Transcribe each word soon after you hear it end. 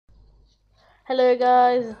Hello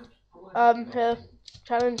guys, I'm here,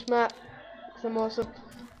 challenge map, 'cause I'm awesome.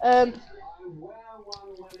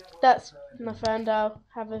 That's my friend, I'll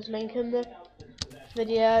have his link in the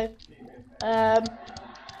video.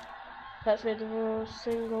 Let's read the rules,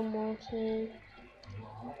 single, multi,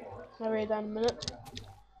 I'll read that in a minute.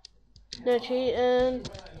 No cheating,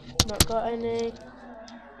 not got any,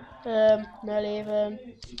 no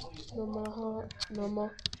leaving, normal,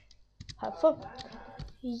 have fun.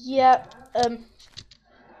 Yeah,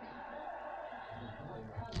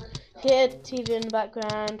 hear TV in the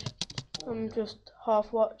background. I'm just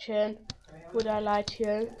half watching. Would I lie to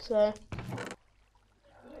you? So,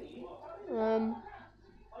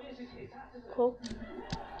 cool.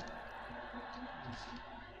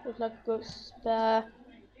 Looks like a good spare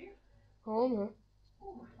armor.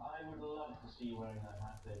 I would love to see you wearing that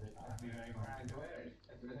hat, David. I'd be very proud to wear it.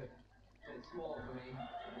 It's small for me.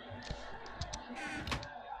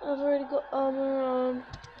 I've already got armor on.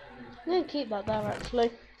 I'm gonna keep that there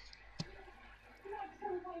actually.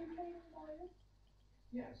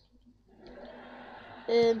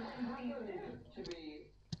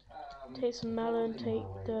 Take some melon, take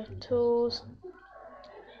the tools,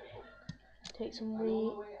 take some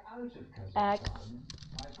wheat, egg.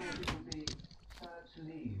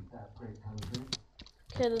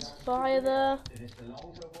 Okay, there's fire there.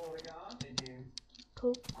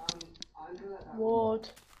 Cool. Wood,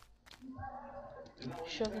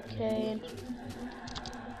 sugar cane.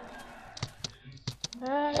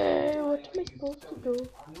 Hey, what am I supposed to do?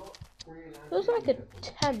 Looks like a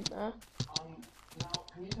tent there.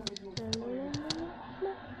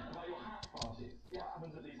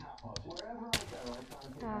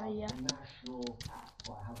 Ah, yeah.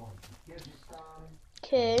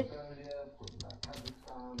 Okay.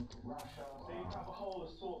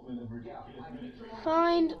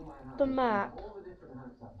 Find the map.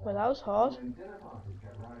 Well, that was hard.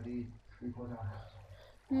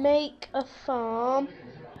 Make a farm.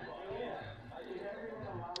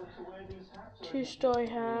 2-story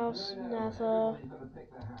house. Nether.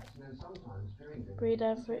 Breed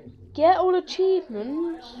every. Get all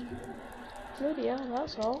achievements. Bloody hell,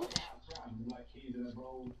 that's harsh.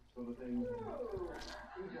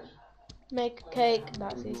 Make a cake.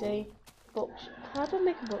 That's easy. Books. How do I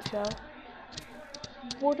make a bookshelf?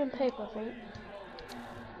 Wood and paper, I think.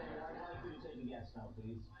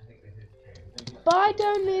 But I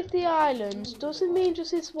don't leave the islands. Does it mean just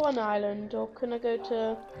this one island, or can I go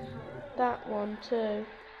to that one too?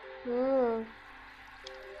 Oh.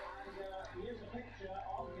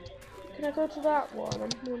 Can I go to that one? I'm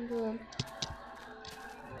wondering.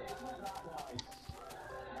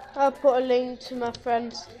 I'll put a link to my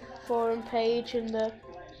friend's forum page in the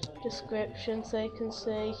description so you can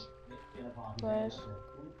see. Where's?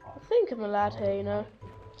 I think I'm allowed here, you know.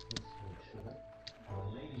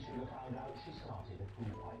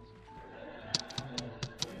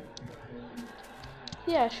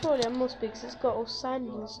 Yeah, surely I must be, because it's got all sand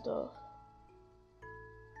and stuff.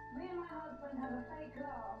 Me and my husband have a fake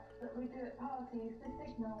laugh that we do at parties to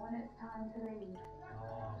signal when it's time to leave.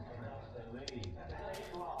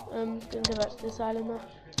 Gonna go back to this island now.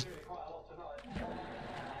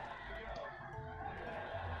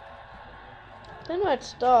 Don't know where to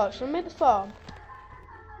start. Should I make the farm?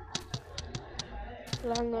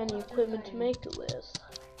 Well, I haven't got any equipment to make it with.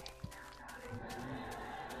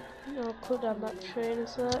 No, I'll cut down that tree in a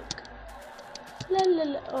sec.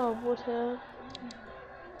 Oh, water.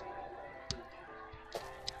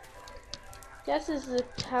 Guess this is a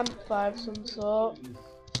campfire of some sort.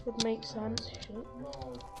 Would make sense. Shit.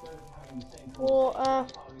 Water.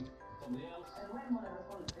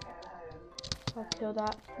 I'll kill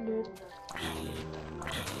that noob.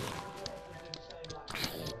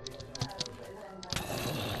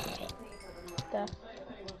 There.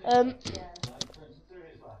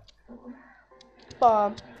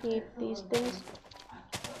 Farm. Need these things.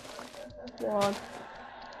 1,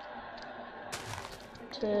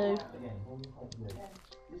 2.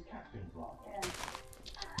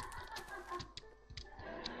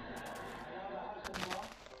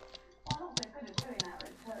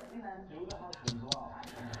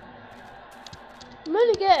 I'm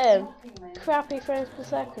only getting crappy frames per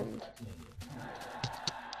second.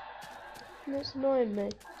 And it's annoying me.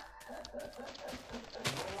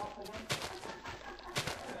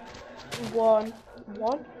 1.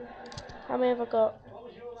 How many have I got?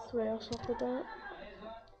 3 or something like that.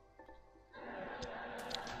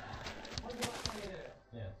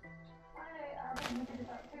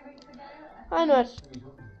 I know.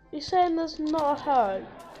 You're saying there's not a home?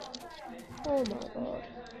 Oh my god.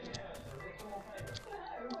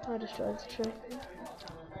 I destroyed the tree.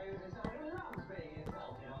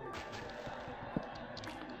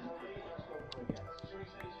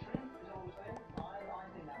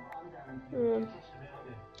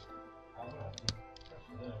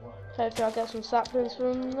 Hopefully I'll get some saplings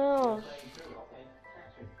from those.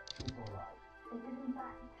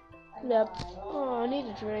 Yep. Oh, I need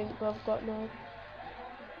a drink, but I've got no.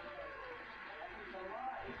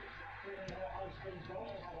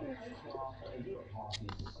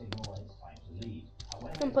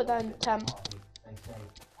 And put that in the temp.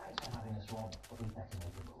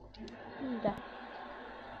 Yeah.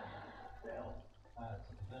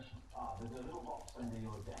 There's a little box under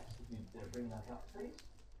your desk. If you bring that up, please.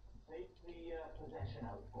 Take the possession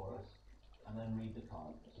out for us, and then read the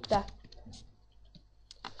card. There.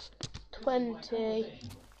 20.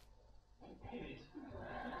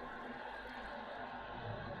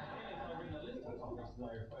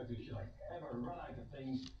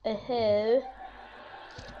 Here.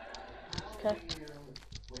 Okay.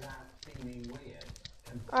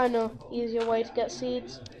 I know, easier way to get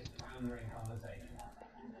seeds.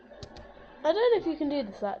 I don't know if you can do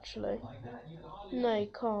this actually. No, you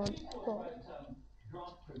can't. Oh.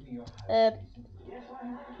 No,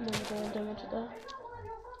 don't want it there.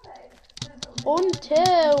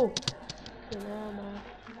 Until. Okay, now, man.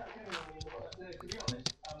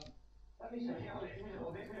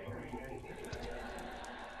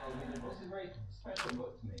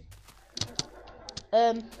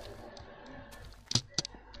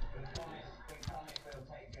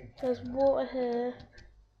 There's water here.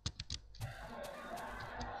 I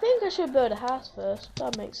think I should build a house first.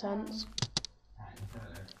 That makes sense.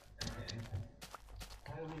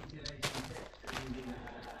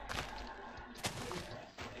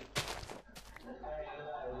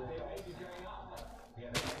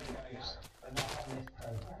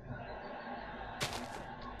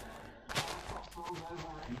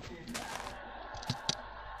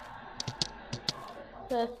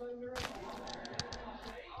 There.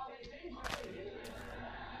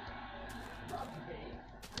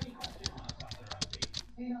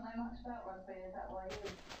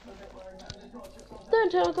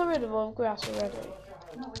 Don't tell me I got rid of all the grass already.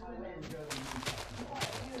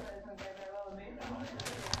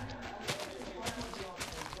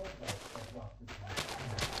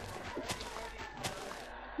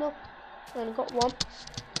 No, I only got one.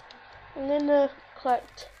 I'm gonna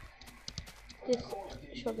collect this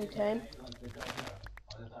sugar cane.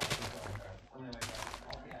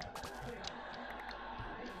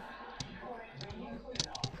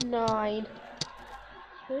 Nine.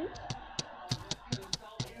 Sweet.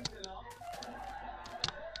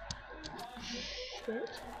 Shit.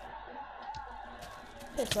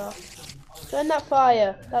 Piss off. Burn that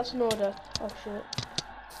fire. That's an order. Oh shit.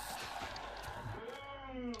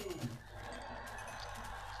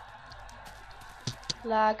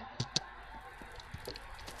 Lag.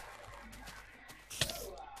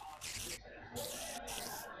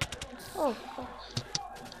 Oh, gosh.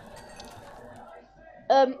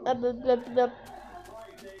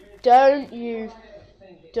 Don't you,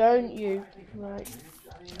 right.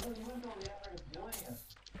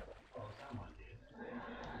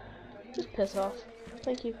 Just piss off.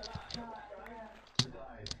 Thank you.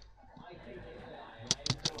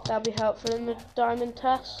 That'll be helpful in the diamond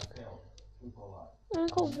test. I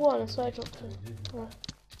only got one, so I dropped two. Oh.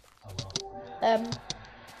 I'm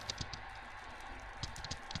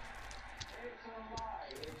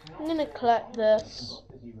gonna collect this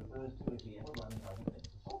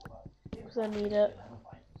because I need it.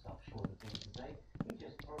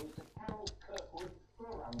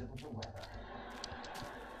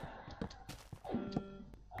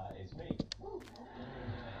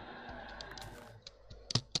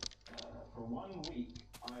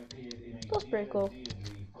 That's pretty cool.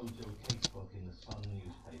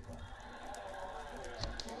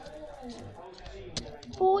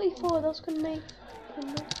 44, that's gonna make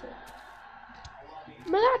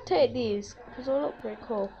I'm gonna take these because they look pretty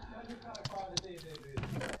cool.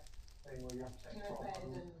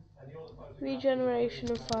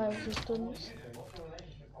 Regeneration of fire resistance.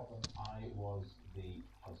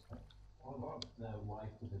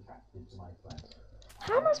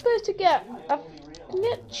 How am I supposed to get? I can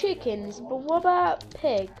get chickens, but what about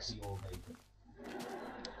pigs?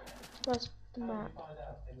 Where's the map?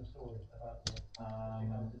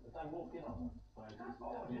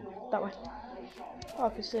 That way. Oh, I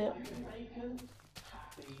can see it.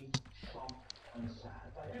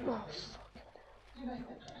 Oh, fuck.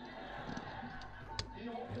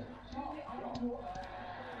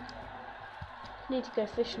 Need to go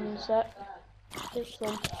fishing in a sec. Fish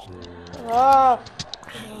them. Oh!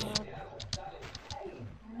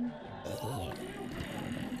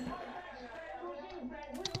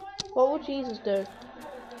 What would Jesus do?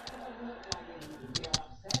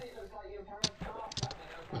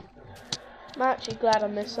 I'm actually glad I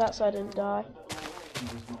missed that so I didn't die.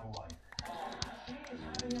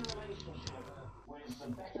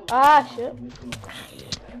 Ah, shit.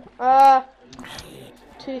 Ah,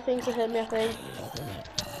 two things that hit me, I think.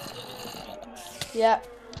 Yeah.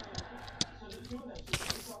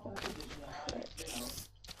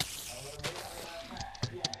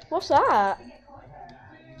 What's that?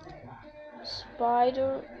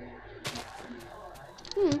 Spider.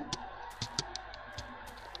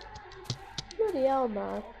 Bloody hell,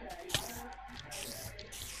 man.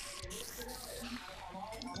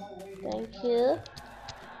 Thank you.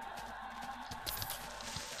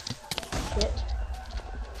 Shit.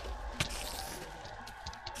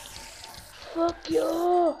 Fuck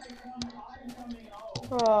you!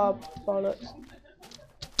 Oh, bollocks.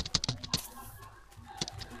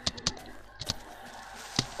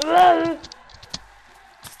 Ah!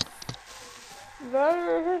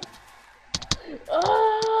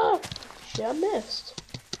 Shit, I missed.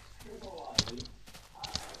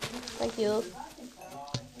 Thank you.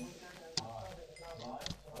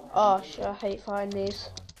 Oh shit, I hate finding these.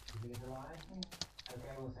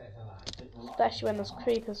 Especially when there's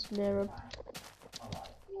creepers near them.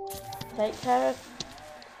 Take care.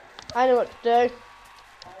 I know what to do.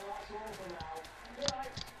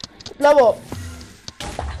 Blow up!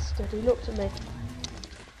 Bastard, he looked at me.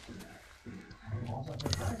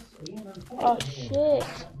 Oh shit.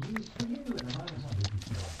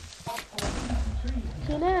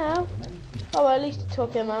 See now? Oh, well, at least it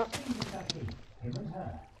took him out.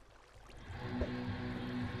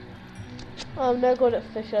 Oh, I'm no good at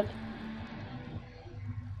fishing.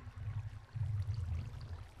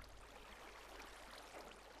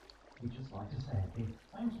 We'd just like to say a big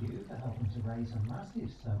thank you for helping to raise a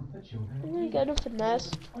massive sum for children. There you go, nothing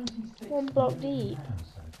nice. 1 block deep.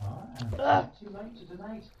 So far, and not too late to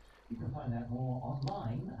donate. You can find out more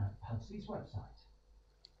online at Pudsy's website.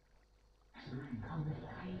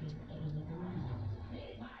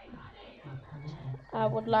 I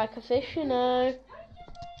would like a fish, you know.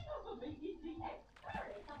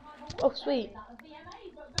 Oh, sweet.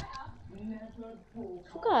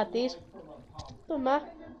 Forgot I had these. Don't matter.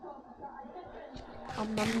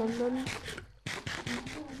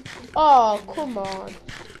 Oh, come on.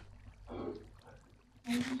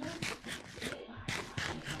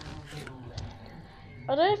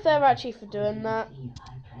 I don't know if they're actually for doing that.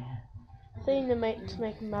 I think they make to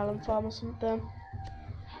make a melon farm or something.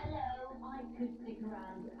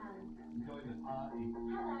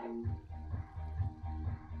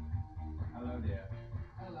 Hello, dear.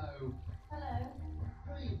 Hello. Hello.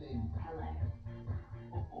 Good evening. Hello.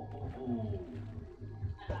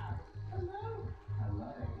 Hello.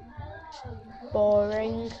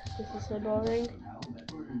 Boring. This is so boring.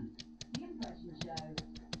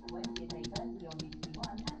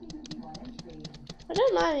 I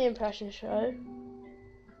don't like the impression show.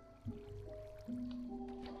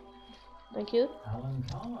 Thank you. Alan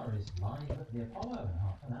Carr is live at the Apollo in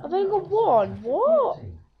half an hour. I've only got one. What?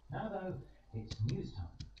 Now though, it's news time.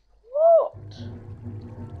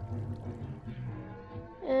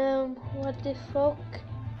 What the fuck?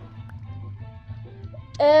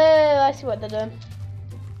 Oh, I see what they're doing.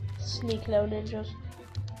 Sneaky little ninjas.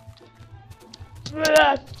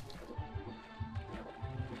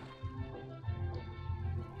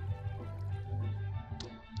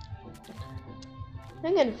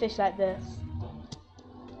 I'm gonna fish like this.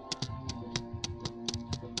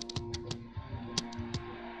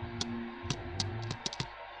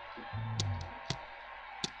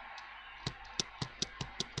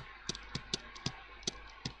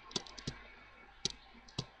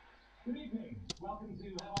 Good evening. Welcome to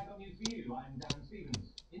Have I Got News for You? I'm Darren Stevens.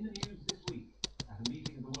 In the news this week, at a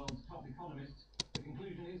meeting of the world's top economists, the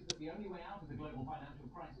conclusion is that the only way out of the global financial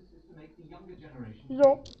crisis is to make the younger generation.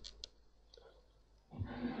 No.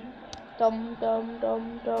 Dum dum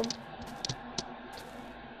dum dum.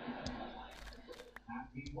 At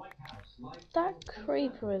the White House, That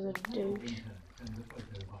creeper is a douche.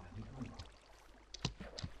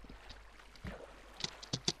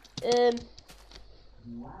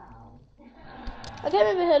 Wow. I came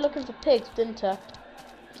over here looking for pigs, didn't I?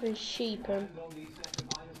 And sheep and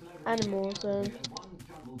animals and...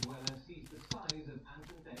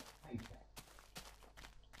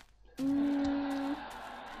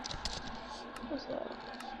 What's that?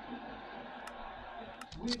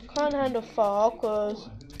 Can't handle far because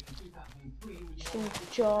some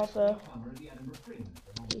Java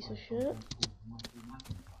piece of shit.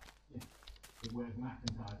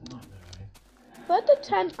 Where'd the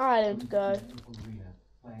 10 island go?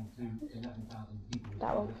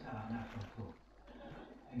 That one.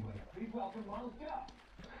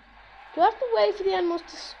 Do I have to wait for the animals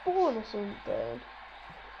to spawn or something?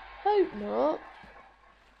 Hope not.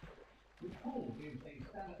 Paul is a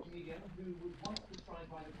stand-up comedian who was once described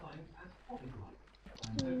by the Times as hobbit-like.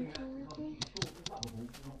 I'm hoping that's because she's short and lovable,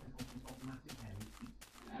 not because she's got massive hairy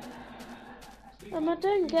teeth. I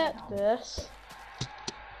don't get this.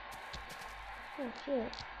 Oh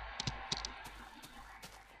shit.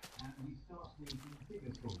 And we start making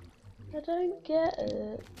bigger stories. I don't get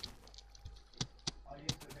it.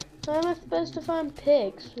 How am I supposed to find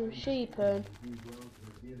pigs from sheep and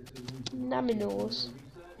naminors?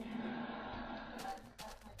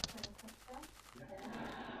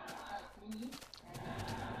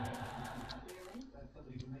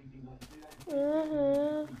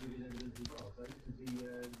 No.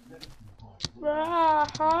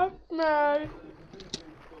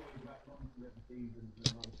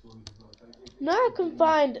 Now I can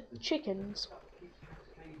find chickens.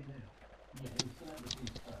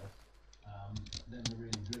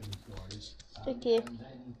 Okay.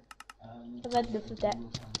 I've had enough of that.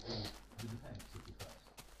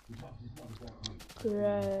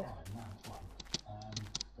 Gross.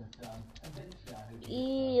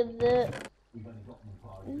 Either.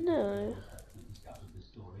 No.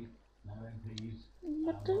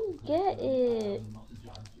 I don't get it.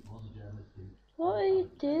 What are you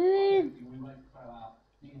doing?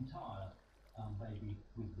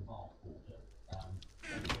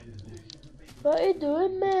 What are you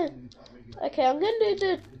doing, man? Okay, I'm gonna do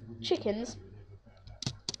the chickens.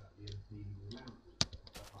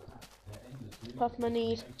 Apart from I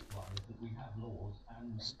need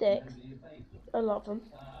sticks. A lot of them.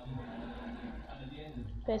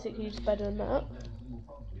 Basically just by doing that.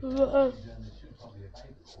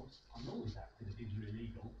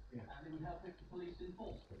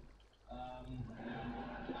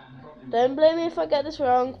 Don't blame me if I get this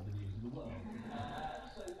wrong.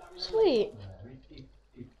 Sweet.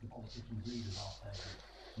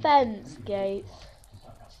 Fence gates.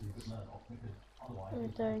 I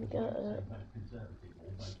don't get it.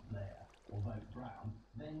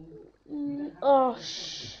 Oh,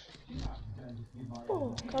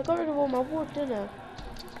 oh, I got rid of all my wood, didn't I?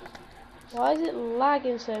 Why is it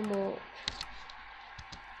lagging so much?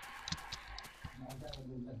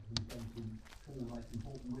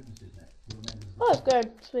 Oh, it's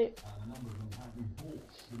good. Sweet.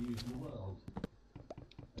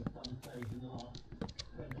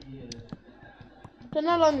 Don't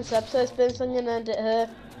know how long this episode's been, so I'm gonna end it here.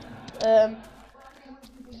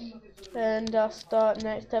 And I'll start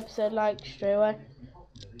next episode like straight away.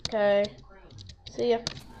 Okay. See ya.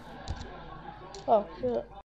 Oh shit.